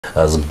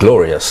as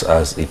glorious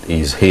as it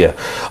is here.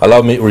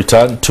 Allow me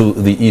return to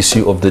the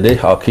issue of the day,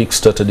 our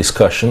Kickstarter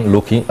discussion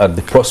looking at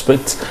the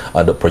prospects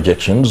and the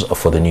projections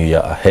for the new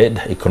year ahead,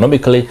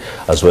 economically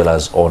as well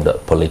as on the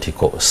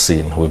political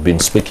scene. We've been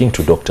speaking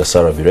to Dr.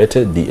 Sarah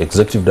Virete, the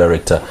Executive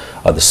Director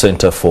at the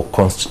Center for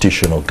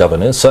Constitutional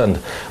Governance, and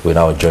we're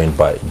now joined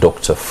by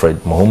Dr. Fred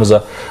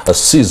Muhumuza, a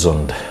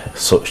seasoned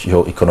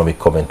socio-economic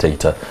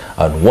commentator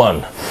and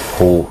one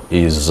who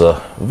is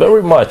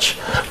very much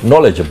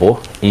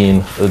knowledgeable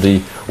in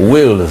the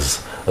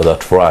wheels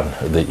that run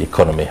the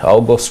economy.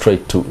 I'll go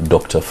straight to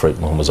Dr. Fred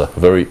Muhumuza.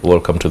 Very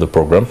welcome to the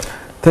program.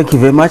 Thank you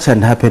very much,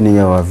 and happy new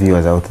year, our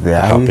viewers out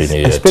there. Happy New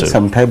Year. I spent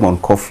some time on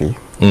coffee.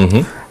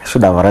 I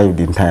should have arrived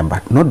in time,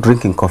 but not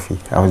drinking coffee.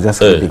 I was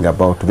just reading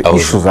about the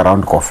issues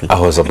around coffee. I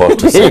was about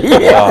to say,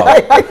 wow.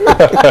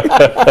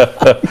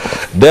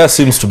 There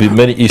seems to be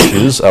many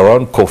issues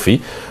around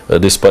coffee,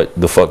 despite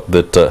the fact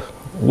that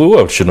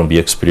we shouldn't be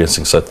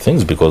experiencing such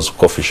things, because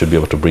coffee should be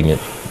able to bring in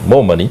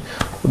more money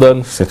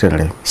than...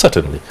 Certainly.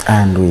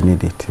 And we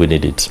need it. We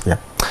need it. Yeah.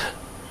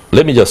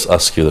 Let me just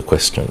ask you the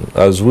question.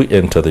 As we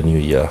enter the new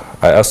year,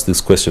 I asked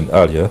this question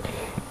earlier.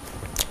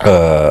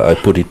 I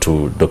put it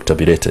to Dr.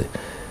 Virete.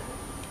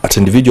 At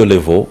individual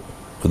level,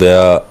 there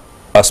are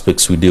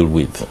aspects we deal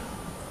with,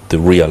 the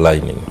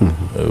realigning,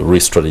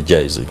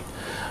 re-strategizing,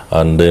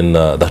 and then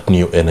that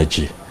new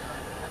energy.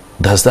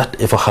 Does that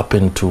ever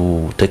happen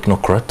to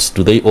technocrats?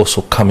 Do they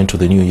also come into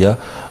the new year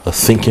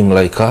thinking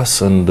like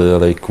us, and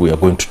like we are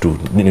going to do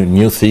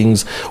new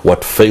things?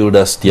 What failed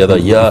us the other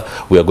year,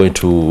 we are going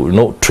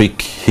to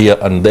tweak here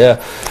and there?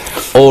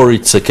 Or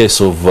it's a case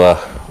of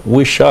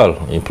we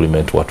shall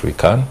implement what we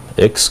can,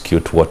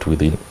 execute what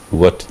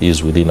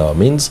is within our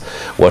means,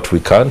 what we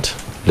can't,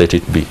 let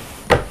it be.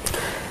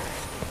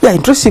 Yeah,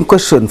 interesting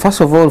question. First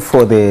of all,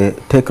 for the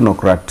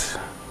technocrat,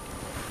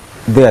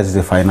 there's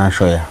the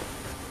financial year.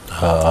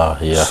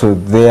 Yeah. So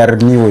their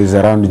new is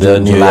around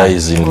June, new July. year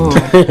is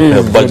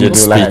in budget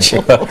speech.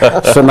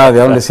 So now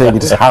they're only saying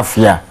it's half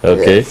year.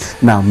 Okay.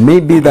 Now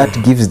maybe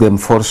that gives them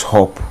false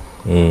hope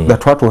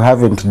that what we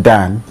haven't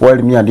done, while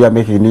me and you are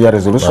making New Year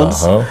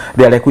resolutions,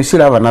 they're like, we still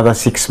have another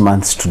 6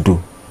 months to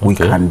do. We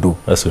can do.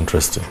 That's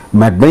interesting.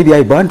 But maybe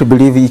I want to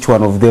believe each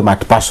one of them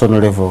at personal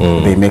level,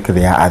 they make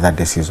their other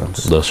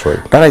decisions. That's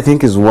right. That I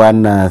think is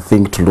one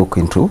thing to look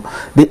into.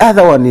 The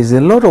other one is a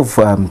lot of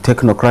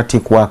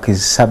technocratic work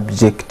is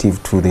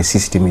subjective to the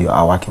system you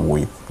are working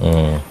with.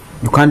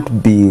 You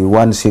can't be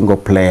one single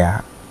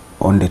player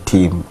on the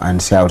team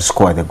and say, I'll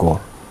score the goal.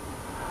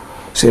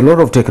 So a lot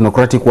of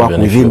technocratic work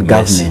within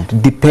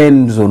government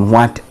depends on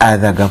what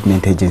other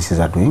government agencies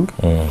are doing,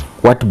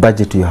 what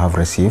budget you have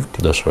received,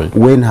 that's right,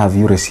 when have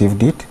you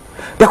received it.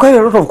 There are quite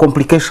a lot of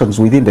complications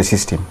within the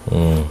system.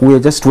 We are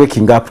just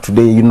waking up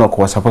today, UNOC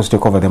was supposed to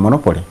take over the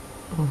monopoly.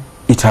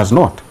 It has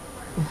not.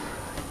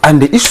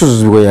 And the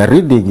issues we are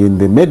reading in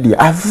the media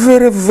are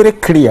very, very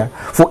clear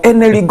for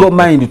any legal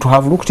mind to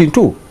have looked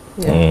into.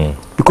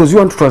 Because you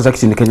want to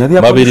transact in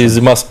Kenya. Maybe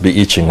it must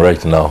be itching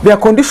right now. There are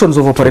conditions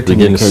of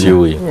operating in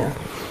Kenya.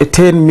 A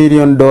 $10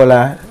 million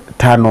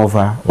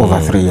turnover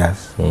over 3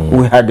 years.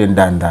 We hadn't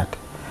done that.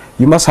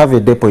 You must have a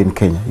depot in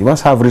Kenya. You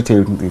must have retail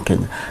in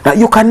Kenya. Now,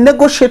 you can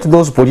negotiate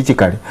those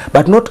politically,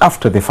 but not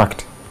after the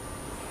fact.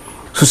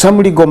 So some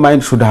legal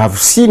mind should have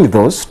seen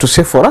those to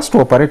say, for us to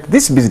operate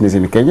this business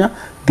in Kenya,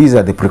 these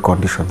are the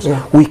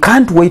preconditions. We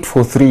can't wait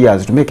for 3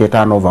 years to make a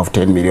turnover of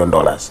 $10 million.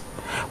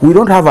 We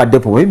don't have a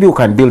depot. Maybe you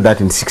can build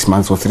that in 6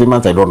 months or 3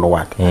 months, I don't know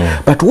what.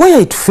 But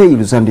where it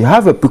fails, and you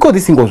have because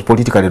this thing was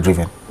politically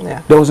driven,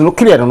 there was no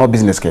clear no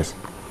business case.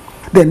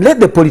 Then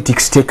let the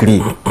politics take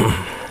lead.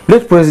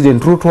 Let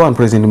President Ruto and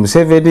President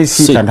Museveni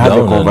sit and have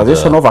a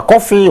conversation over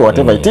coffee,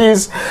 whatever it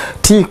is,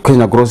 tea,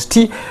 Kenya grows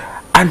tea,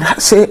 and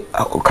say,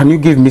 can you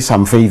give me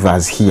some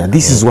favors here?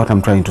 This is what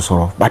I'm trying to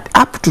solve. But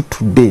up to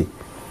today,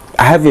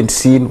 I haven't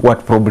seen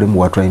what problem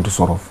we're trying to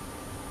solve.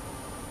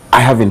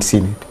 I haven't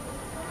seen it.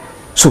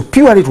 So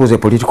purely it was a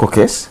political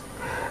case.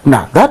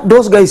 Now,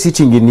 those guys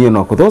sitting in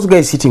UNOC, those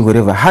guys sitting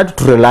wherever, had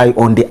to rely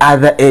on the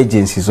other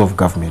agencies of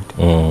government.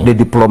 The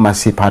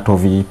diplomacy part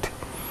of it,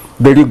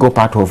 the legal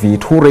part of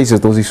it, who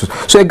raises those issues.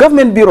 So a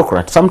government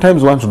bureaucrat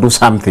sometimes wants to do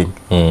something.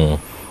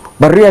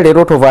 But really a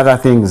lot of other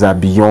things are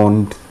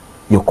beyond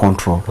your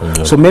control.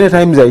 So many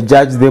times I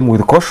judge them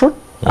with caution.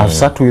 I've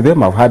sat with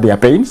them, I've had their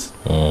pains.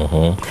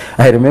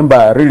 I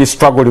remember really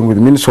struggling with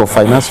the Ministry of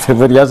Finance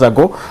several years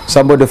ago.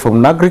 Somebody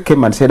from Nagri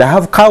came and said, I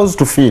have cows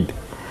to feed.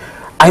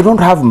 I don't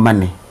have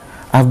money.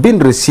 I've been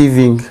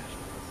receiving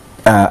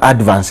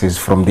advances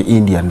from the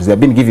Indians. They've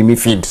been giving me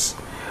feeds.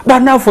 But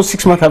now for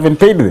 6 months I haven't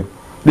paid them.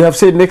 They have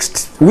said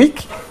next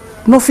week,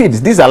 no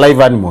feeds. These are live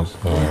animals.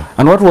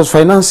 And what was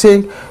finance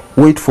saying?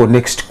 Wait for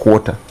next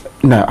quarter.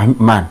 No,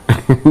 man,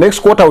 next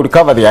quarter will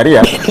cover the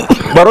area,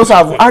 but also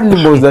have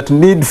animals that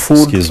need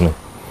food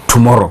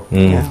tomorrow.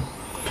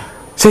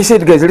 So he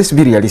said, guys, let's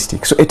be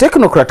realistic. So a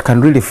technocrat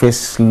can really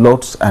face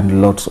lots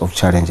and lots of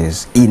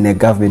challenges in a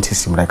government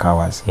system like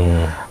ours.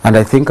 And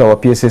I think our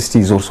PSST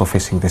is also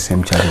facing the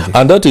same challenges.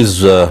 And that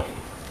is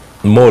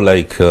more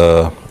like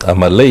a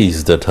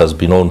malaise that has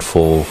been on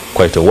for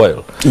quite a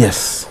while.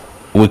 Yes.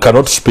 We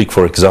cannot speak,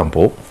 for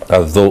example,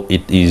 as though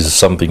it is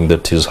something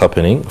that is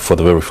happening for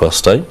the very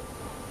first time.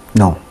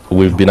 No.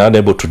 We've been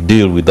unable to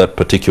deal with that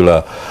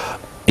particular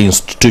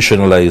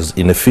institutionalized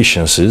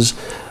inefficiencies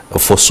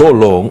for so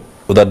long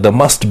that there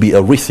must be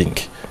a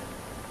rethink.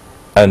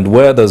 And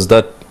where does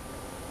that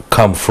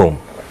come from?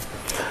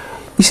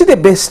 You see, the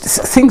best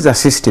things are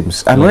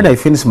systems. And when I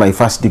finished my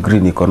first degree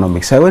in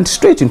economics, I went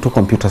straight into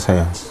computer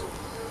science.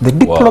 The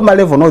diploma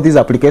level, all these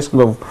applications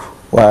of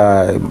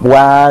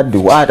Word,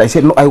 I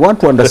said, no, I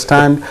want to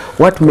understand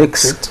what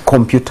makes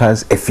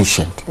computers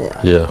efficient.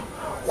 Yeah.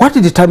 What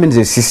determines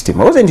the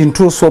system? I wasn't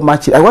into so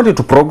much. I wanted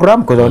to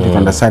program because I wanted to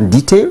understand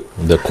detail.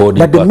 The coding.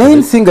 But the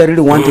main thing I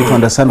really wanted to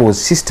understand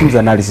was systems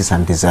analysis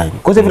and design,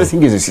 because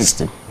everything is a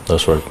system.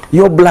 That's right.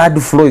 Your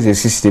blood flow is a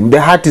system.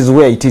 The heart is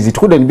where it is. It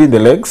couldn't be in the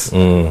legs.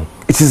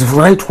 It is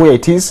right where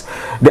it is.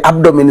 The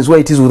abdomen is where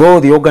it is, with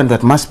all the organs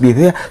that must be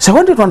there. So I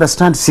wanted to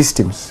understand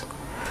systems.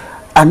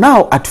 And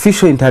now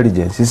artificial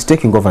intelligence is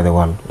taking over the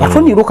world. But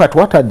when you look at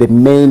what are the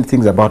main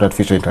things about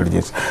artificial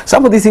intelligence,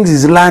 some of these things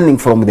is learning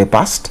from the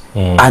past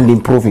and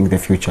improving the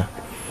future.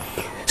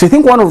 So I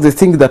think one of the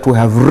things that we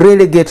have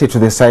relegated to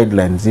the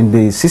sidelines in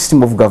the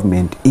system of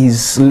government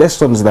is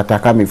lessons that are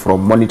coming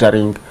from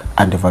monitoring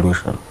and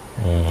evaluation.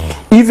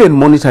 Even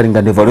monitoring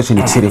and evaluation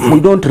itself, we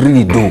don't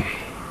really do.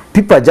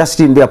 People are just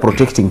in there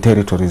protecting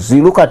territories.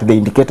 You look at the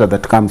indicator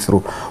that comes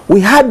through, we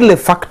hardly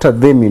factor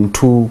them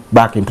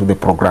back into the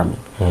programming.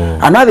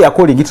 And now they are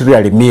calling it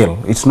really meal.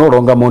 It's no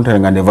longer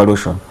monitoring and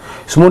evaluation.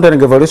 It's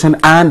monitoring, evaluation,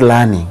 and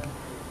learning.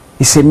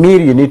 It's a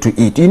meal you need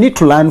to eat. You need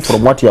to learn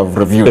from what you have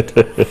reviewed.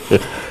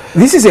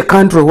 This is a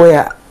country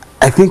where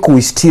I think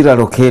we still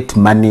allocate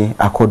money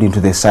according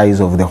to the size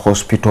of the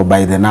hospital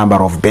by the number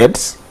of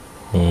beds.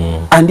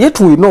 And yet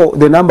we know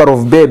the number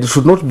of beds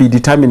should not be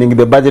determining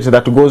the budget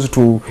that goes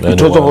to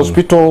Itozo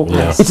Hospital.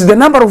 Yes. It's the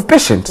number of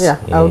patients. Yeah,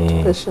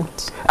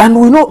 outpatients.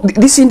 And we know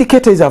this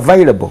indicator is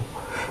available.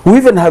 We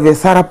even have a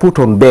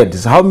throughput on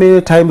beds. How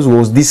many times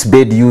was this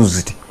bed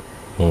used?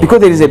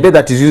 Because there is a bed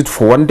that is used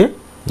for 1 day.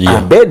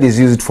 A bed is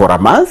used for a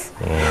month.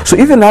 So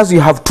even as you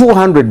have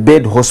 200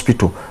 bed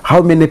hospital,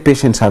 how many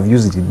patients have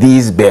used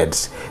these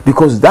beds?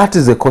 Because that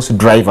is the cost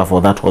driver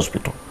for that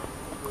hospital.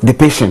 The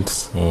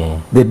patients,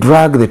 the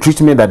drug, the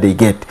treatment that they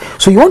get.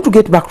 So you want to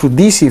get back to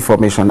this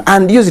information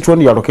and use it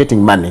when you're allocating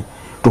money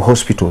to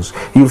hospitals.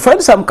 You'll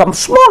find some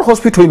small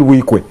hospital in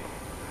Wikwe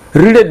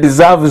really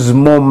deserves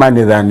more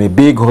money than a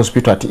big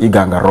hospital at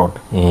Iganga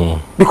Road.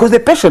 Because the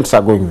patients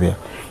are going there.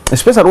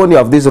 Especially when you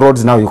have these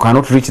roads now, you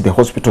cannot reach the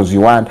hospitals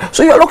you want.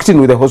 So you're locked in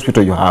with the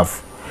hospital you have.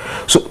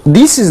 So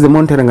this is the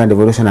monitoring and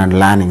evaluation and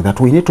learning that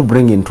we need to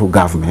bring into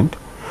government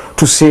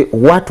to say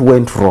what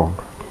went wrong.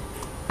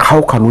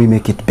 How can we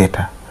make it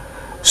better?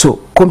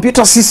 So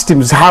computer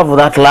systems have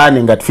that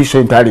learning,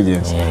 artificial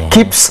intelligence,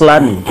 keeps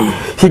learning.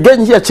 He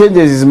then here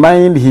changes his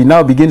mind, he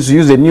now begins to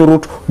use a new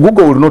route.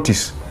 Google will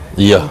notice.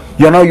 Yeah.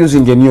 You're now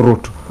using a new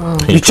route.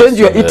 You change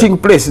your eating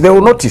place, they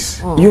will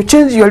notice. You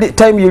change your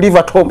time you live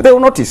at home, they will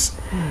notice.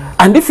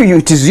 And if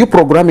it is you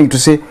programming to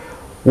say,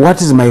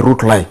 what is my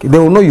route like? They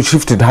will know you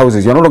shifted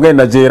houses. You're no longer in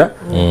Nigeria.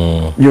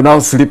 You now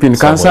sleep in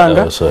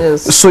Kansanga.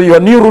 Yes. So your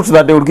new route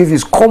that they will give you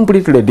is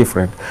completely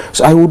different.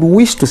 So I would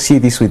wish to see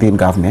this within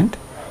government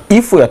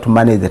if we are to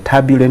manage the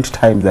turbulent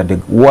times that the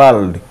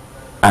world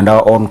and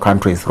our own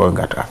country is throwing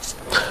at us.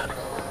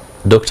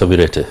 Dr.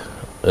 Birete,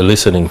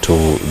 listening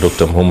to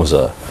Dr.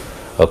 Mhumuza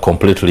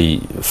completely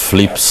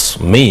flips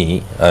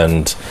me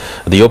and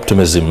the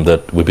optimism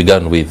that we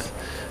began with,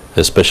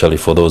 especially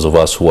for those of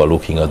us who are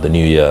looking at the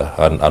new year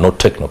and are not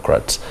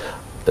technocrats,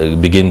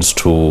 begins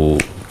to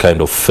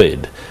kind of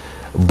fade.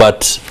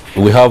 But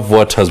we have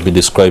what has been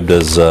described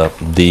as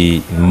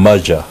the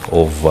merger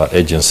of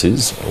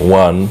agencies.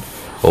 One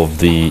of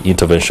the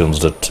interventions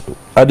that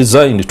are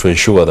designed to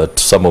ensure that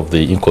some of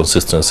the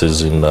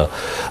inconsistencies in the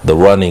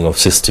running of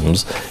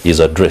systems is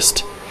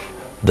addressed.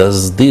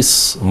 Does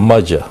this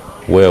merger,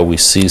 where we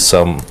see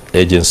some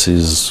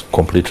agencies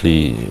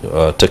completely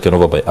taken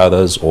over by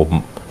others or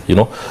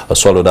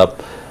swallowed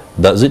up,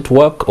 does it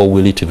work, or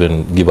will it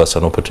even give us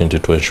an opportunity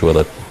to ensure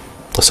that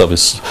the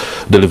service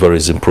delivery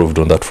is improved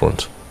on that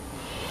front?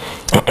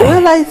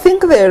 Well, I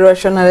think the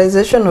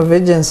rationalization of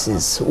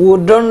agencies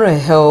would only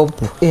help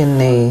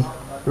in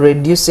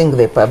reducing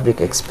the public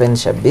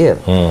expenditure bill.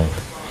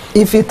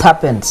 If it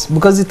happens,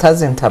 because it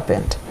hasn't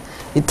happened.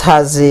 It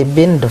has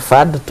been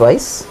deferred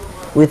twice.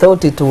 We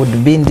thought it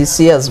would be in this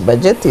year's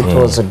budget. It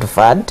was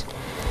deferred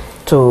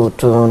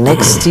to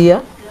next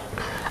year.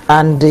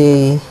 And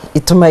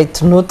it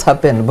might not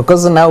happen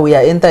because now we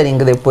are entering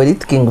the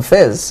politicking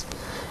phase,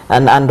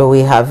 and we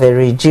have a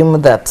regime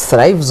that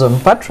thrives on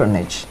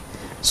patronage.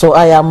 So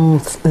I am,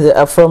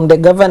 from the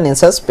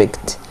governance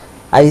aspect,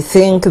 I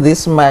think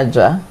this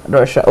merger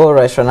or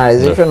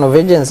rationalization of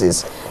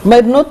agencies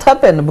might not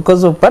happen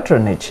because of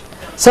patronage.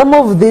 Some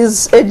of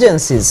these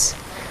agencies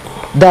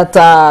that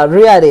are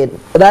really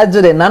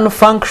largely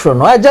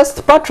non-functional are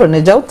just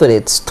patronage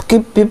outlets to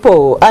keep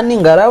people earning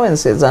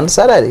allowances and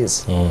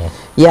salaries.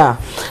 Yeah.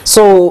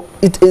 So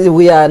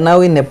we are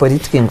now in a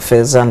politicking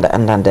phase, and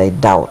I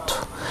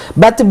doubt.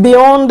 But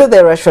beyond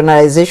the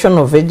rationalization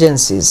of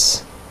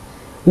agencies,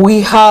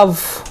 we have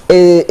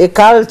a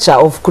culture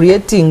of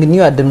creating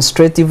new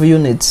administrative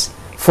units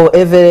for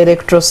every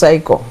electoral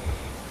cycle.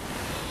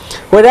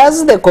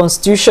 Whereas the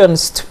Constitution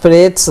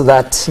stipulates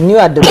that new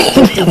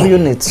administrative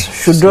units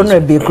should only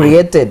be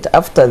created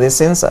after the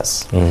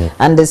census,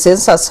 and the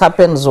census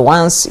happens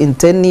once in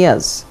 10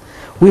 years.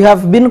 We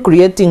have been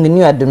creating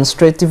new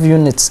administrative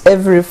units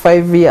every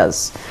 5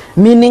 years,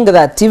 meaning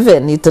that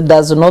even it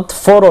does not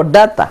follow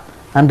data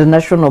and the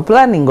national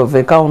planning of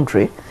a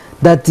country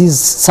that is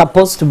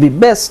supposed to be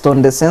based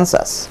on the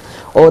census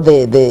or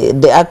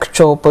the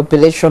actual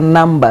population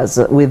numbers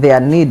with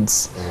their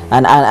needs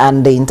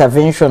and the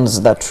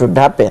interventions that should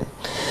happen.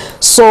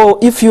 So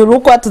if you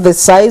look at the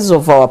size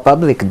of our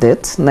public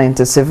debt,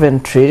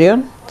 97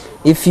 trillion,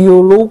 if you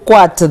look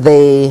at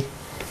the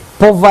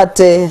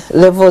poverty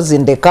levels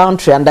in the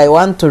country, and I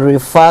want to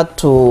refer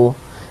to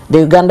the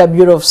Uganda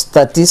Bureau of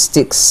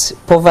Statistics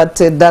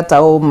poverty data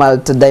or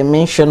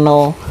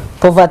multidimensional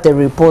poverty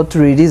report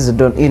released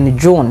in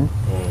June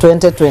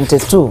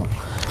 2022,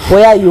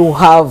 where you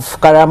have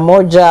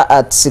Karamoja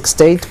at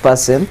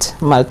 68%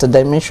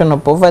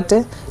 multidimensional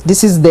poverty.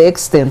 This is the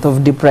extent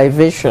of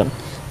deprivation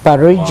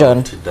per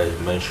region.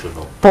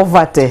 Multidimensional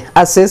Poverty,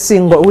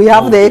 assessing, we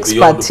have the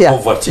expert here.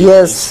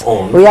 Yes,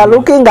 we are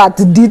looking at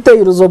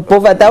details of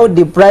poverty. How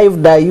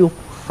deprived are you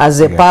as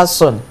a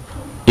person?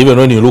 Even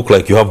when you look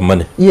like you have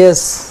money.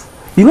 Yes.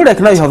 You know, like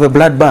now you have a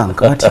blood bank,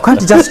 but you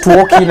can't just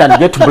walk in and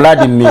get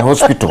blood in the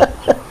hospital.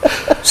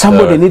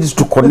 Somebody needs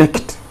to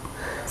connect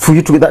for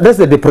you to get that. That's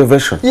the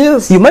deprivation.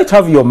 Yes. You might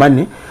have your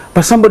money,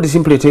 but somebody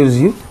simply tells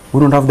you, we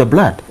don't have the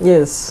blood.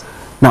 Yes.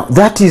 Now,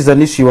 that is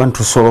an issue you want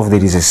to solve.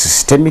 There is a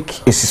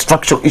systemic, a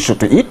structural issue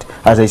to it.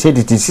 As I said,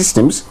 it is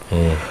systems.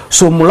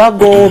 So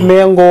Mulago,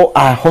 Mengo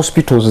are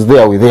hospitals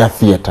there with their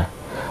theater,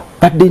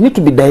 but they need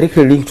to be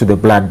directly linked to the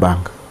blood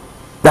bank.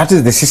 That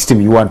is the system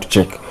you want to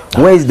check.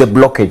 Where is the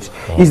blockage?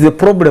 Is the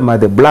problem at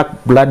the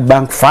blood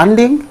bank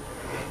funding?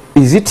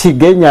 Is it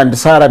Higenya and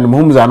Sarah and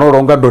Mums are no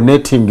longer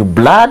donating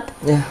blood?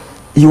 Yeah.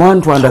 You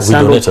want to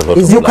understand.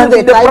 Is it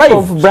the type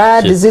of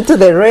blood? Is it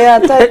the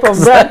rare type of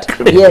blood?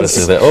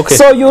 Yes. Okay.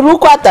 So you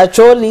look at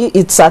Acholi,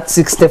 it's at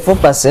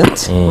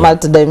 64%.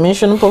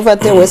 Multidimensional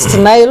poverty. West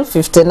Nile,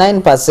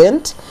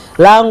 59%.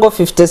 Lango,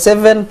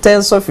 57%.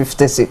 Tenso,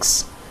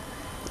 56%.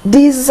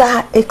 These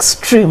are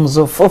extremes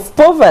of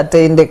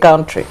poverty in the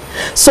country.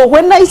 So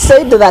when I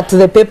said that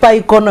the paper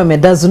economy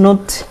does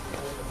not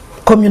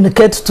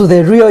communicate to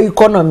the real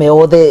economy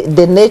or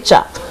the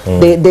nature,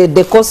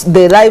 the cost,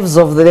 the lives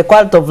of the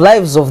quality of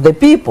lives of the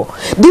people,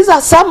 these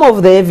are some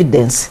of the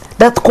evidence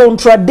that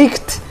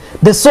contradict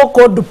the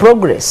so-called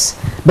progress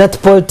that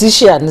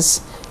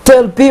politicians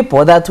tell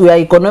people that we are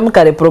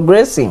economically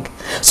progressing.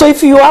 So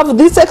if you have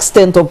this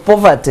extent of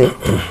poverty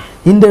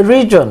in the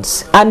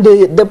regions, and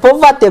the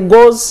poverty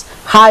goes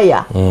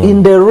higher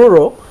in the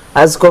rural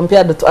as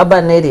compared to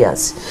urban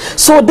areas,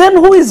 so then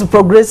who is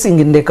progressing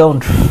in the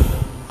country?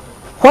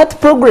 What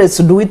progress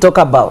do we talk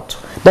about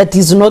that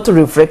is not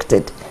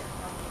reflected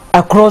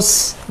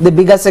across the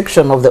bigger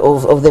section of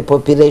the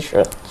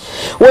population?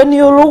 When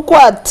you look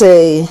at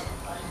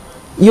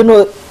you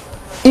know,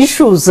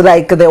 issues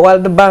like the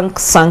World Bank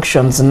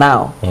sanctions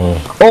now,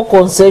 or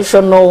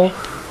concessional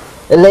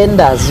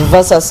lenders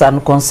versus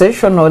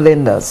unconcessional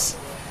lenders,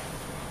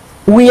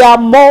 we are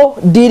more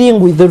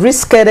dealing with the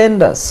risky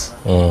lenders,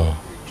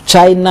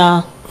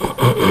 China,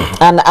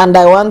 and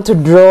I want to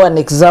draw an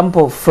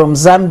example from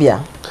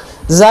Zambia.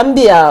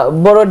 Zambia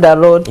borrowed a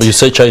lot. You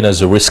say China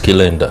is a risky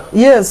lender.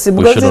 Yes,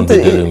 because we shouldn't be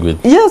dealing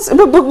with. Yes,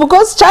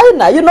 because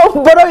China, you know,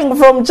 borrowing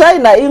from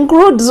China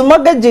includes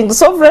mortgaging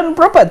sovereign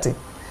property.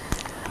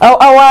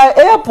 Our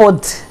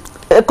airport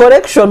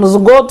corrections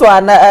go to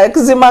an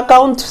Exim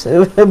account.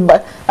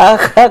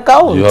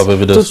 You have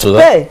evidence to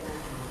that?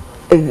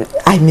 Pay.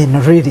 I mean,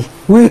 really,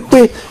 we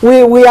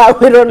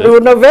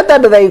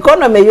renovated the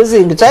economy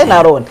using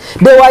China loan.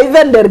 There were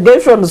even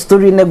delegations to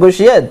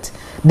renegotiate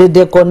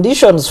the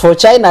conditions for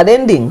China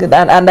lending,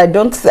 and I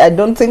don't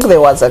think they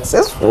were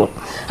successful.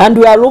 And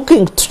we are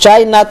looking to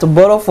China to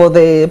borrow for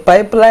the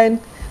pipeline,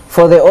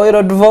 for the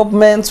oil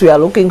developments. We are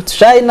looking to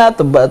China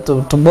to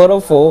borrow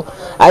for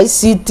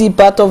ICT,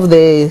 part of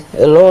the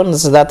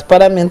loans that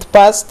Parliament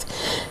passed.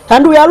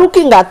 And we are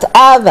looking at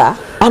other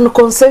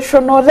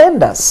unconcessional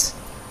lenders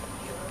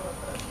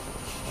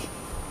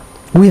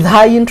with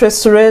high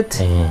interest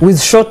rate,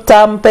 with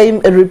short-term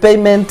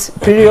repayment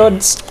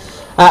periods,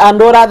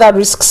 and all other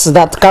risks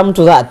that come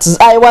to that.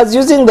 I was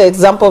using the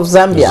example of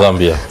Zambia.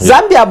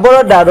 Zambia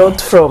borrowed a lot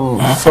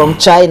from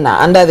China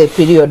under the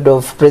period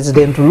of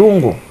President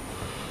Lungu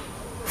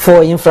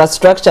for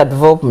infrastructure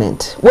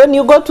development. When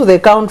you go to the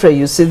country,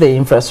 you see the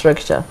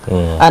infrastructure.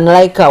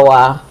 Unlike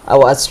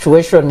our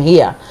situation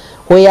here,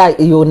 where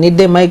you need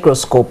a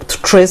microscope to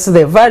trace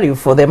the value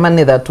for the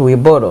money that we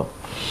borrow.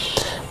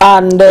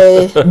 And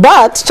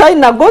but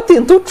China got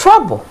into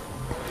trouble,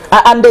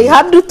 and they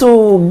had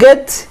to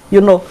get, you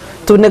know,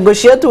 to to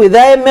negotiate with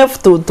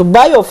IMF to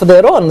buy off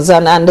the loans,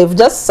 and they've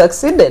just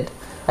succeeded.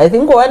 I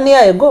think 1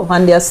 year ago,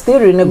 and they are still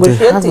renegotiating.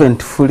 They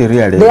haven't fully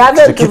really They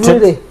haven't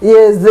executed. really.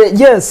 Yes,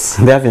 yes.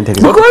 They haven't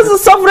executed. Because the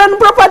sovereign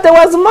property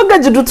was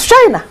mortgaged to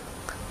China.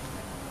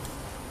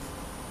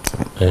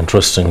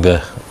 Interesting.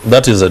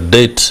 That is a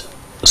debt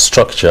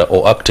structure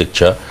or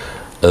architecture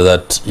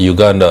that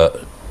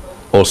Uganda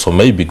also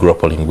may be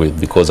grappling with,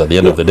 because at the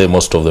end of the day,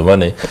 most of the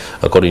money,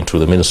 according to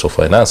the Minister of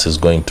Finance, is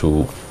going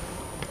to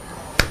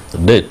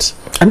debt.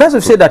 And as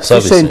we've said, that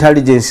servicing. social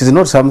intelligence is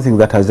not something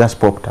that has just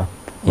popped up.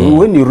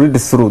 When you read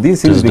through,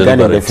 these things began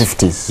in the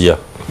 50s. Yeah.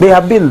 They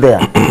have been there.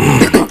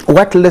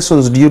 What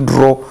lessons do you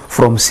draw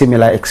from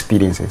similar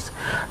experiences?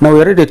 Now,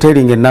 we're already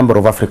telling a number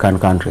of African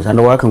countries, and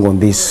we're working on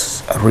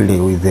this really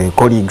with the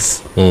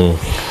colleagues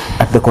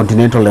at the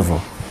continental level.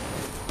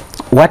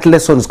 What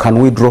lessons can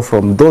we draw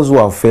from those who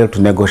have failed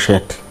to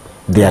negotiate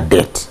their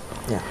debt?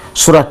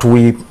 So that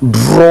we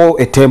draw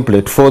a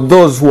template for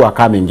those who are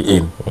coming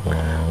in.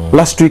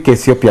 Last week,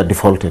 Ethiopia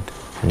defaulted.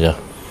 Yeah.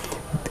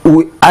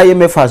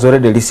 IMF has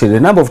already listed a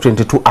number of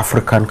 22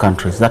 African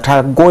countries that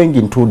are going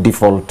into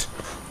default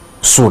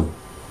soon.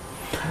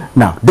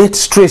 Now, debt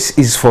stress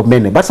is for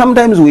many, but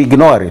sometimes we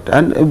ignore it,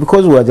 and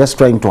because we are just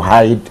trying to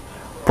hide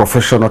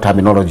professional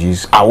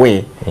terminologies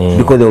away,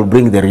 because they will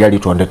bring the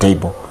reality on the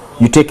table.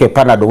 You take a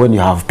Panadol when you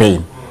have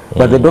pain,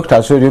 but the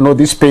doctor said, you know,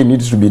 this pain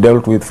needs to be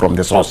dealt with from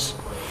the source.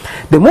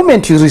 The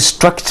moment you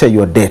restructure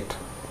your debt,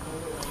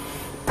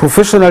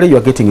 professionally you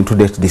are getting into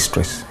debt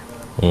distress.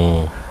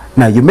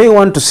 Now, you may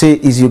want to say,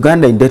 is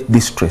Uganda in debt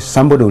distress?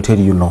 Somebody will tell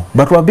you no.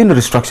 But we have been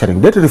restructuring.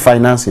 Debt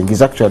refinancing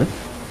is actually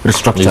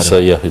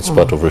restructuring. It's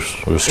part of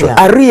restructuring.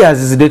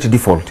 Arrears is debt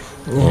default.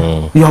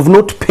 You have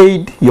not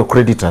paid your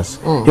creditors.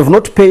 You have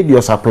not paid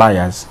your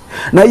suppliers.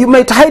 Now, you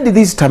might hide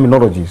these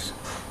terminologies,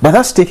 but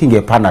that's taking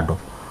a Panadol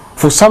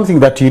for something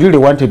that you really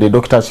wanted the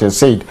doctors have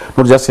said,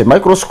 not just a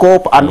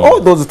microscope and all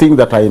those things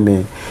that are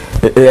in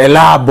a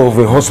lab of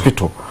a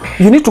hospital.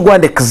 You need to go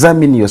and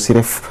examine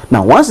yourself.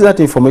 Now, once that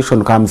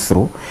information comes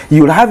through,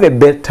 you will have a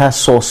better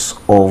source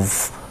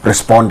of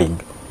responding,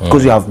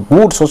 because you have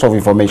good source of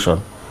information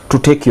to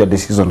take your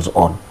decisions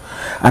on.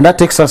 And that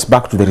takes us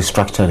back to the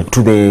restructuring,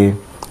 to the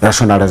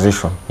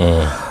rationalization.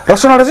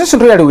 Rationalization,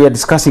 really, we are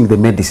discussing the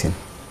medicine.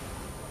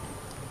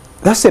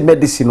 That's a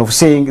medicine of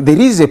saying there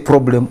is a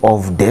problem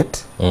of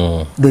debt,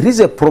 there is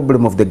a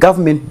problem of the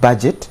government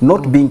budget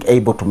not being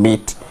able to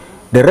meet.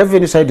 The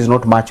revenue side is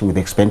not matching with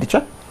the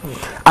expenditure.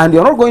 And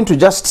you're not going to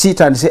just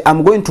sit and say,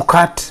 I'm going to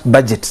cut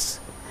budgets.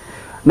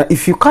 Now,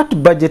 if you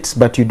cut budgets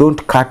but you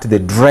don't cut the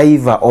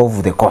driver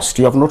of the cost,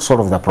 you have not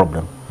solved the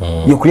problem.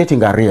 You're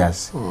creating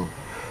arrears.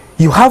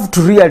 You have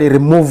to really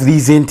remove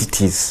these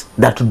entities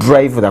that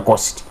drive the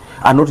cost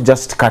and not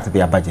just cut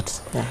their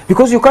budgets.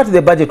 Because you cut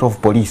the budget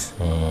of police.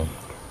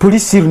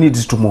 Police still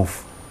needs to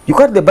move. You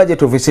cut the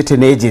budget of a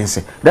certain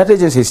agency. That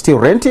agency is still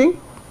renting.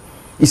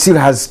 It still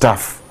has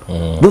staff.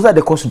 Those are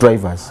the cost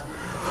drivers.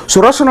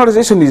 So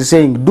rationalization is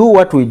saying, do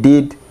what we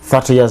did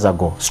 30 years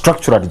ago,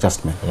 structural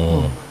adjustment.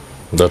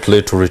 That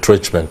led to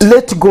retrenchment.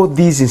 Let go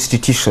these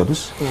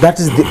institutions. That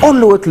is the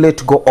only way to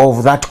let go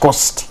of that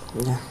cost.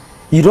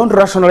 You don't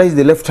rationalize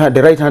the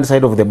the right-hand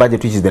side of the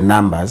budget, which is the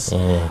numbers.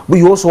 But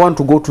you also want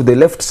to go to the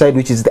left side,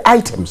 which is the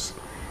items.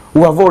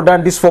 We have all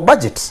done this for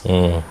budgets.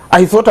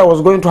 I thought I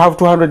was going to have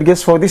 200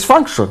 guests for this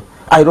function.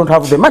 I don't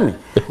have the money.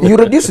 You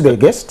reduce the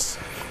guests.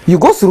 You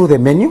go through the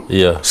menu,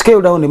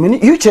 scale down the menu,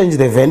 you change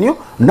the venue,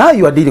 now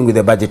you are dealing with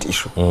the budget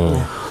issue.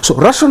 So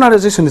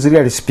rationalization is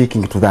really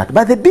speaking to that.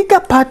 But the bigger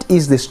part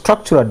is the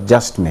structural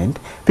adjustment.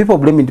 People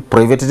blame it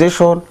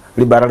privatization,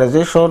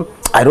 liberalization,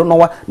 I don't know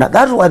what. Now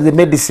that's what the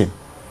medicine.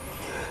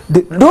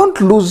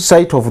 Don't lose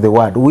sight of the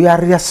word. We are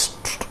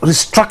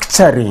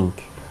restructuring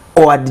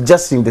or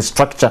adjusting the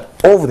structure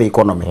of the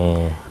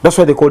economy. That's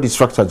why they call it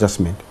structural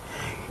adjustment.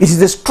 It is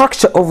the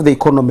structure of the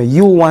economy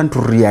you want to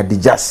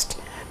readjust,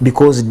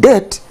 because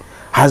debt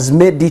has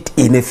made it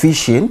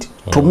inefficient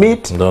to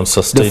meet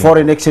the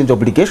foreign exchange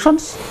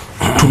obligations,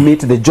 to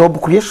meet the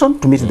job creation,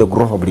 to meet the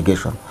growth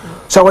obligation.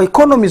 So our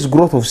economy's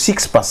growth of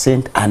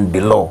 6% and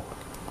below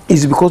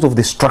is because of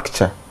the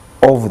structure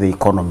of the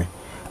economy.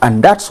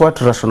 And that's what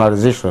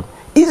rationalization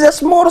is, a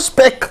small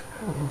speck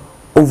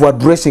of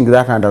addressing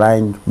that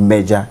underlying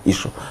major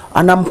issue.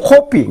 And I'm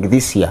hoping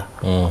this year,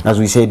 as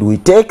we said, we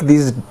take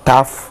these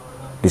tough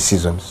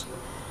decisions.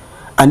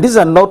 And these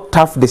are not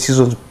tough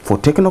decisions for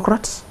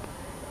technocrats,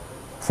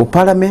 for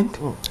parliament,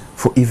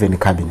 for even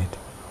cabinet.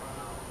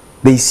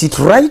 They sit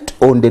right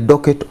on the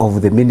docket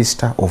of the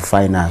Minister of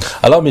Finance,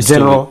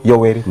 General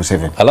Yoweri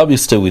Museveni. Allow me to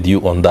stay with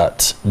you on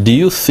that. Do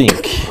you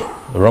think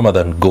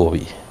Ramadan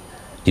Gowi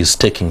is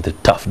taking the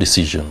tough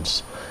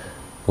decisions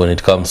when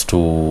it comes to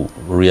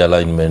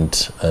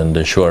realignment and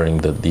ensuring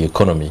that the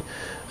economy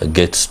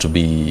gets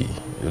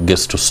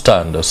to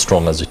stand as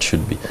strong as it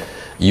should be?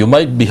 You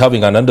might be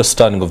having an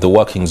understanding of the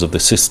workings of the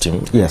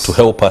system to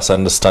help us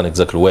understand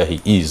exactly where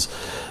he is,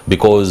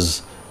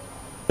 because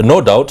no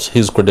doubt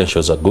his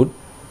credentials are good.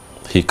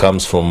 He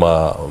comes from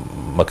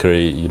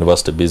Makerere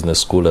University Business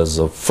School as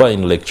a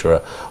fine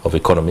lecturer of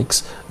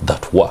economics.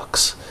 That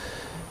works.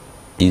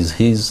 Is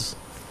his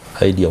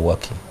idea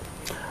working?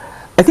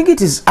 I think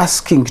it is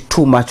asking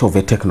too much of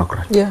a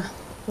technocrat. Yeah.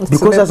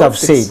 Because as I've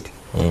said,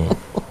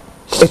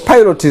 a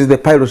pilot is the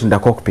pilot in the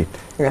cockpit.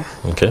 Yeah.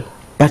 Okay.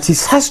 But he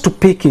has to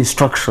pick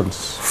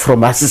instructions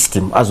from a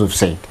system, as we've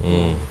said.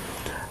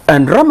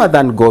 And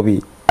Ramadan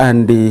Gobi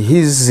and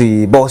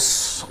his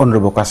boss,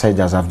 Honorable Kasaija,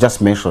 as I've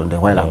just mentioned a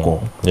while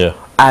ago,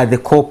 are the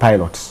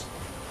co-pilots.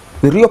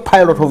 The real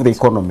pilot of the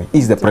economy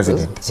is the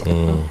president.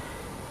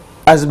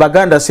 As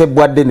Baganda said,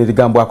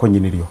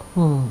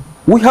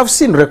 we have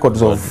seen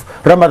records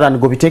of Ramadan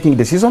Gobi taking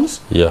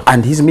decisions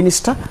and his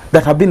minister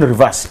that have been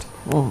reversed.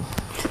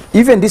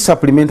 Even this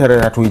supplementary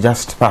that we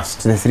just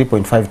passed, the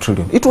 3.5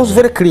 trillion, it was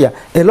very clear.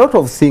 A lot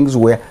of things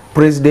were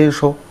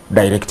presidential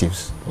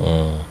directives.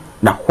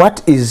 Now,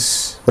 what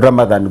is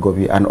Ramadan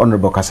Gobi and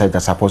Honorable Kasaija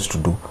supposed to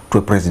do to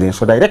a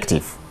presidential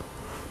directive?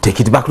 Take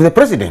it back to the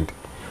president.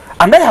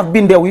 And I have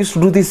been there, we used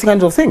to do these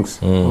kinds of things.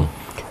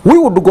 We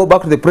would go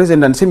back to the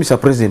president and say, Mr.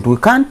 President, we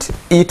can't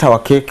eat our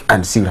cake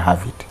and still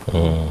have it.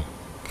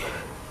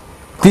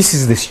 This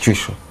is the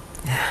situation.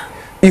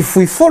 If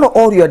we follow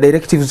all your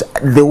directives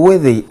the way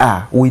they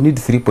are, we need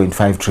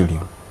 3.5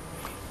 trillion.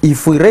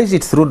 If we raise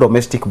it through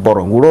domestic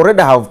borrowing, we'll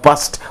already have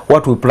passed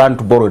what we plan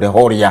to borrow the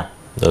whole year.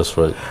 That's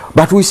right.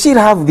 But we still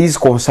have these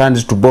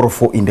concerns to borrow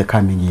for in the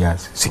coming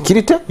years.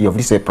 Security, you have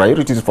these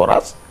priorities for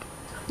us.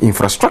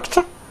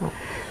 Infrastructure,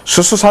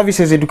 social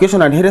services,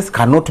 education and health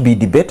cannot be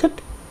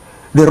debated.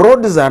 The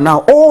roads are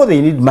now,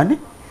 they need money.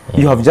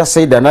 You have just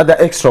said another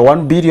extra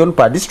 1 billion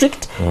per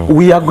district.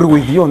 We agree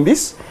with you on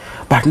this.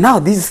 But now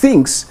these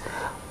things,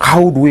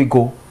 how do we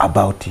go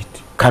about it?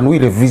 Can we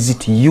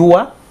revisit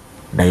your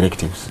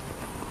directives?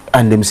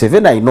 And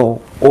Museveni, I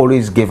know,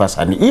 always gave us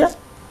an ear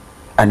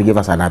and gave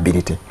us an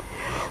ability.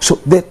 So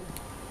the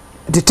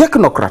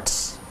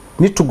technocrats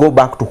need to go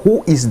back to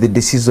who is the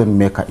decision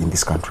maker in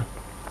this country.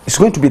 It's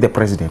going to be the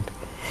president.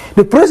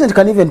 The president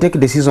can even take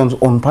decisions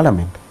on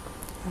parliament.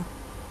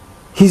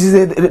 He's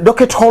the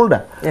docket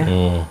holder.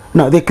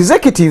 Now, the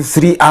executive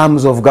 3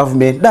 arms of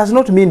government does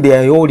not mean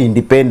they are all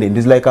independent.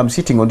 It's like I'm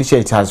sitting on this chair,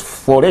 it has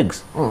 4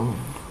 legs.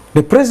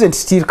 The president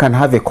still can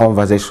have a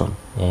conversation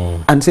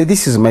and say,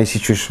 this is my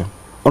situation.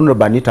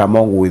 Honorable Anita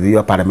Among with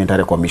your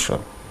parliamentary commission.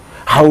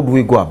 How do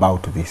we go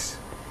about this?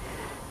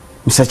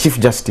 Mr. Chief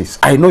Justice,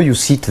 I know you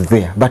sit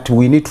there, but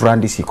we need to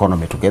run this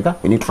economy together.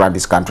 We need to run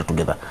this country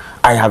together.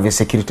 I have a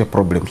security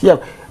problem here.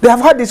 They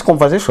have had these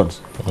conversations.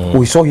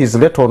 We saw his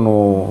letter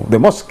on the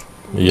mosque.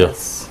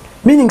 Yes.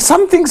 Meaning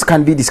some things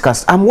can be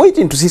discussed. I'm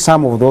waiting to see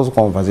some of those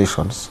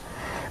conversations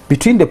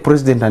between the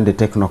president and the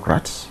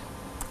technocrats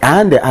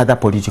and the other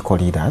political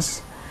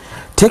leaders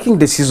taking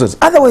decisions.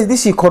 Otherwise,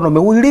 this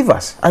economy will leave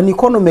us. An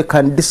economy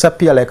can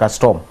disappear like a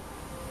storm.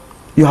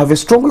 You have a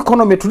strong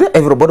economy today.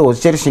 Everybody was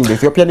cherishing the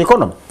Ethiopian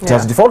economy. It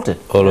has defaulted.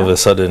 All of a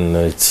sudden,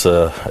 it's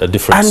a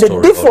different story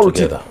and the default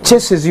altogether.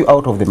 chases you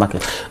out of the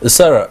market.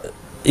 Sarah,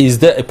 is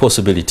there a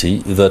possibility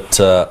that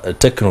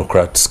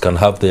technocrats can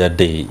have their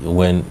day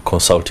when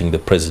consulting the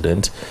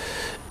president?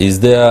 Is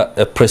there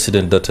a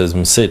precedent that has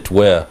been set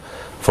where,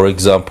 for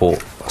example,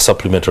 a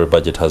supplementary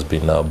budget has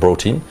been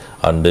brought in,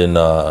 and then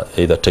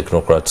either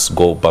technocrats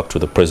go back to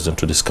the president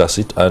to discuss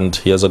it, and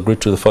he has agreed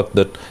to the fact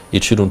that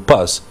it shouldn't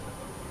pass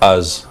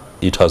as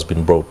it has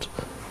been brought?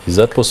 Is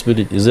that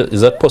possibility? Is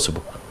that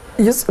possible?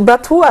 Yes,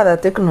 but who are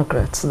the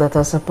technocrats that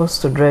are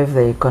supposed to drive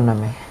the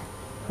economy?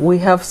 We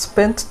have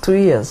spent 2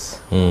 years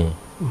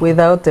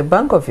without a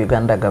Bank of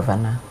Uganda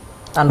governor.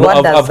 And no,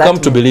 what I've come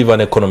to believe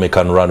an economy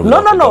can run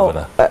without a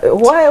governor.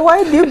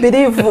 Why do you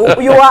believe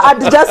you are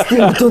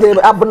adjusting to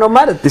the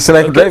abnormality? It's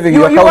like driving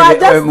your car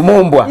with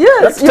Mumbwa.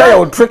 Yes, that tire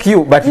will trick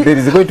you, but there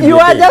is going to be you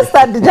are just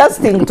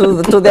adjusting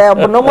to the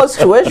abnormal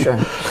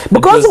situation.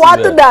 Because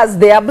what does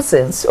the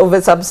absence of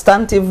a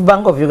substantive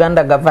Bank of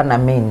Uganda governor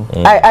mean?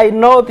 I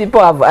know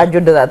people have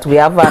argued that we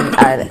have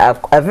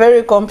a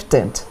very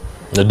competent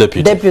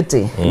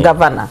deputy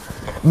governor.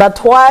 But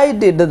why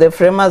did the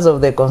framers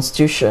of the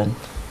Constitution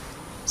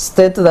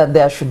state that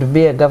there should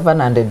be a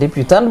governor and a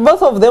deputy? And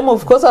both of them,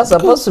 of course, are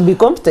supposed to be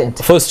competent.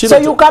 So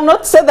you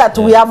cannot say that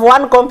we have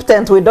one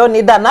competent, we don't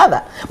need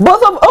another.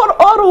 Both of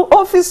all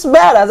office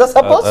bearers are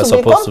supposed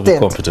to be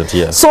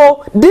competent.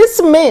 So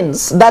this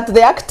means that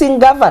the acting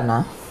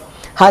governor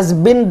has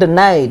been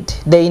denied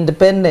the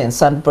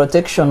independence and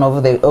protection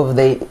of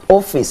the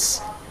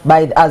office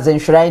as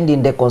enshrined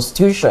in the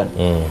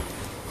Constitution.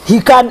 He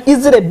can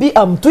easily be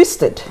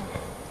twisted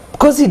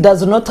because he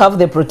does not have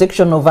the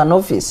protection of an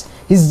office.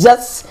 He's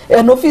just,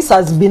 an office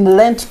has been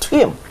lent to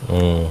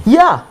him.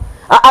 Yeah.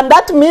 And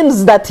that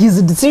means that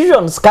his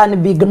decisions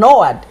can be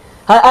ignored.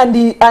 And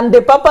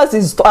the purpose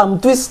is to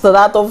twist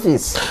that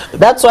office.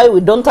 That's why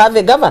we don't have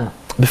a governor.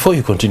 Before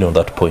you continue on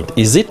that point,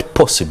 is it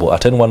possible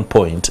at any one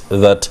point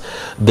that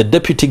the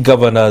deputy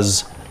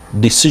governor's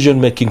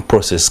decision-making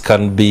process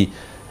can be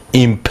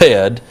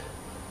impaired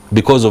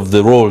because of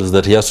the roles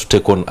that he has to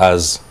take on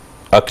as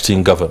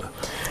acting governor?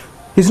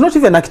 He's not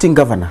even acting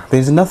governor. There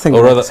is nothing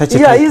or like rather, such a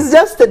Yeah, title. he's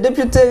just a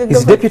deputy governor.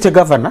 He's deputy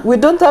governor. We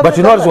don't have But a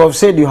you know, as governor. we have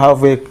said, you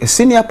have a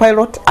senior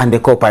pilot and a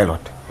co-pilot.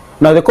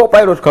 Now, the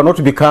co-pilot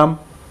cannot become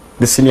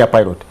the senior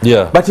pilot.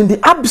 Yeah. But in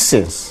the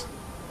absence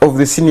of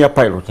the senior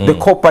pilot, the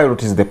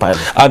co-pilot is the pilot.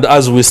 And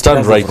as we stand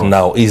That's right the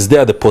now, is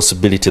there the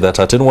possibility that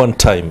at any one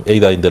time,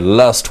 either in the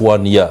last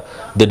 1 year,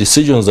 the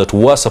decisions that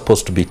were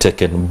supposed to be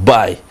taken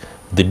by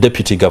the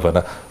deputy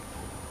governor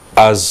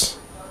as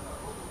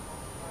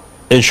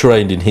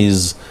enshrined in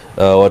his,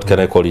 what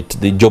can I call it,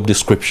 the job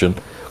description,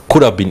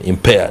 could have been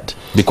impaired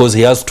because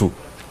he has to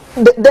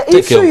The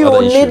take care issue of you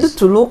other need issues?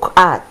 to look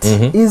at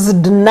is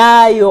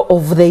denial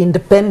of the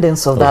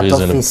independence of that his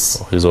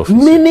office. his office.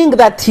 Meaning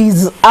that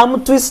he's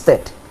arm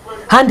twisted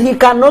and he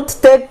cannot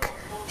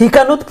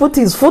put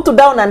his foot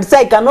down and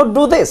say, I cannot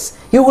do this.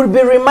 He will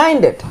be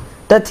reminded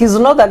that he's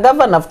not the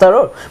governor after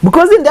all.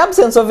 Because in the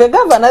absence of a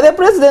governor, the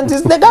president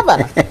is the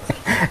governor.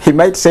 He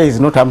might say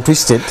he's not arm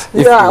twisted.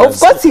 Yeah, of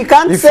course he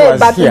can't say,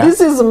 but here. this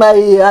is my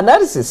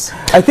analysis.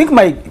 I think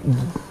my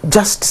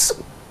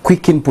just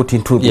quick input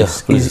into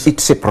this please. is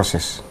it's a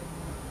process.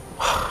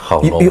 How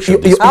long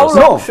should this How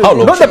process- long No, should how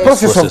long not should the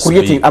this process of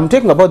creating. be? I'm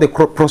talking about the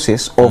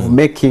process of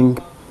making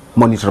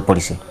monetary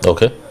policy.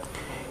 Okay.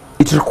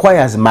 It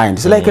requires mind.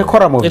 It's like a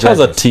quorum of It judges.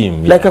 has a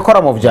team, Like yeah. a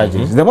quorum of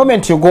judges. The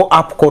moment you go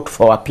up court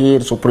for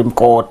appeal, Supreme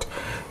Court,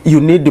 you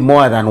need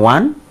more than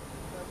one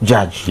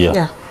judge.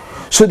 Yeah.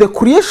 So the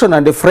creation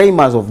and the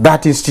framers of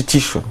that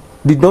institution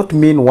did not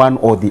mean one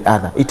or the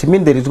other. It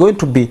means there is going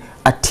to be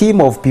a team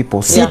of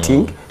people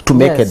sitting to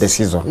make a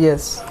decision.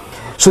 Yes.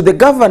 So the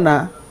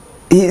governor,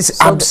 his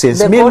absence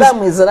the means,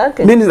 quorum is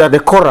lacking. means that the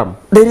quorum,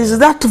 there is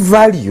that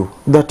value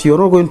that you're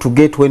not going to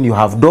get when you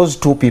have those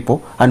two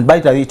people, and by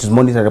the way, it is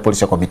monetary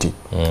policy committee.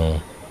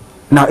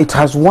 Now it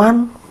has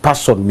one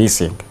person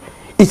missing.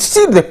 It's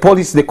still the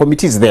policy, the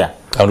committee is there.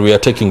 And we are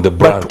taking the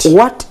brunt. But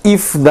what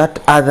if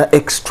that other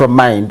extra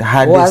mind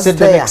had a Was certain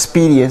there.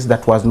 experience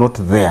that was not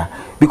there?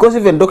 Because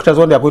even doctors,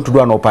 when they are going to do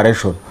an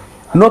operation,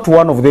 not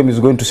one of them is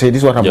going to say,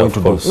 this is what I'm Yeah, going of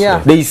to course, do. yeah.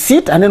 They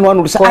sit and then one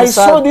will say, I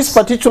saw Consult. this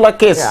particular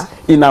case Yeah.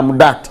 in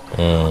Amdat.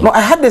 No,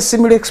 I had a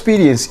similar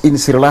experience in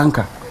Sri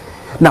Lanka.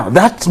 Now,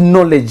 that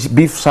knowledge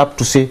beefs up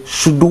to say,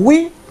 should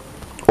we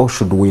or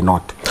should we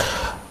not?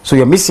 So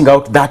you're missing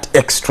out that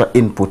extra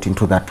input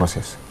into that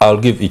process. I'll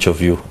give each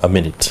of you a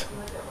minute.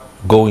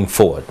 Going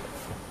forward,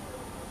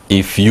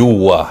 if you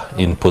were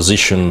in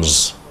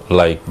positions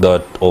like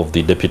that of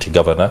the deputy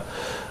governor,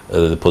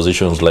 the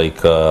positions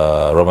like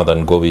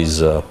Ramadan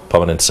Gobi's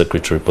permanent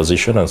secretary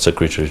position and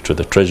secretary to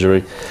the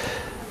treasury,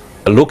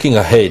 looking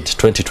ahead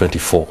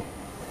 2024,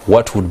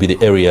 what would be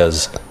the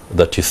areas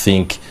that you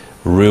think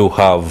will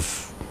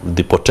have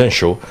the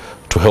potential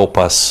to help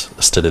us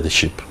steady the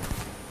ship?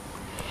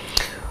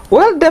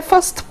 Well, the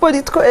first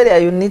political area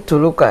you need to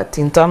look at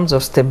in terms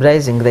of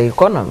stabilizing the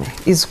economy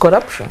is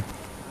corruption.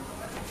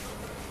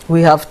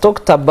 We have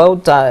talked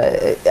about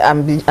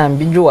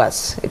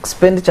ambiguous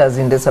expenditures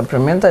in the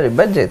supplementary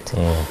budget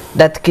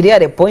that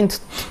clearly point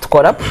to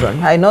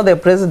corruption. I know the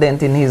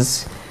president in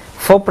his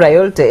 4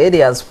 priority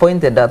areas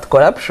pointed at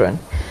corruption,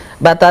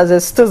 but as a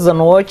citizen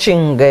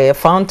watching a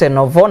Fountain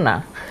of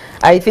Honor,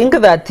 I think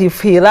that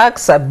if he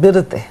lacks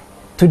ability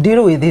to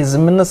deal with his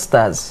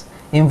ministers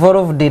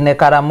involved in a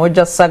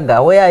Karamoja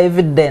saga where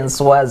evidence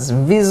was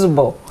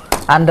visible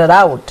and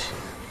loud,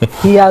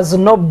 he has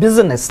no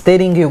business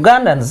telling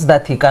Ugandans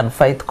that he can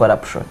fight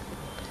corruption.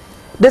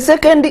 The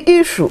second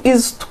issue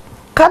is to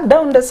cut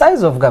down the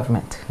size of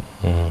government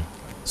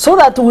so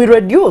that we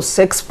reduce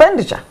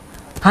expenditure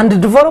and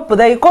develop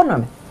the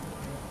economy.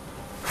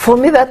 For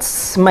me,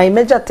 that's my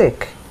major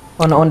take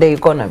on the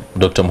economy.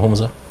 Dr.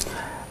 Muhumuza?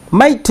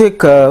 My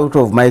take out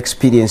of my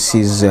experience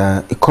is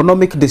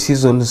economic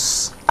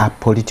decisions are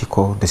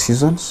political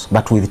decisions,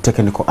 but with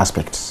technical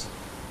aspects.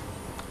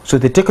 So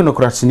the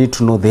technocrats need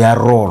to know their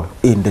role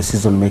in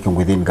decision making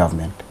within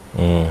government.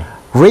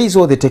 Raise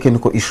all the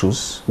technical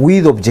issues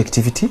with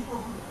objectivity.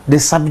 The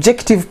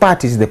subjective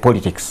part is the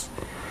politics.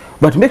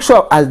 But make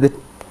sure at the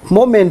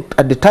moment,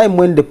 at the time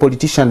when the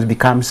politicians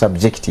become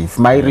subjective,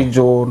 my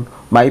region,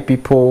 my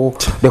people,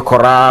 the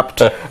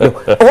corrupt,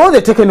 all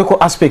the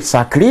technical aspects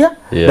are clear,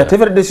 that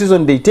every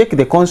decision they take,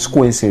 the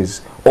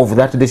consequences of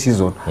that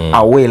decision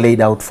are well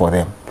laid out for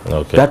them.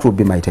 Okay. That would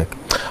be my take.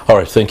 All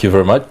right, thank you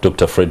very much,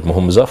 Dr. Fred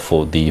Muhumuza,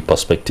 for the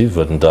perspective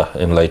and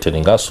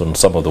enlightening us on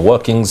some of the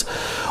workings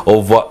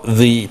of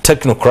the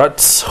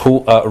technocrats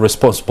who are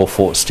responsible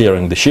for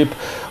steering the ship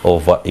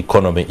of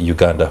economy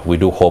Uganda. We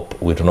do hope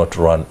we do not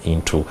run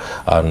into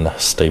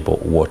unstable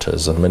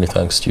waters. And many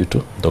thanks to you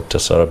too, Dr.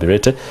 Sarah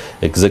Birete,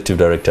 Executive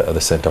Director at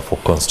the Center for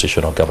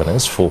Constitutional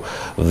Governance, for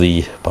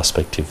the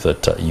perspective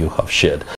that you have shared.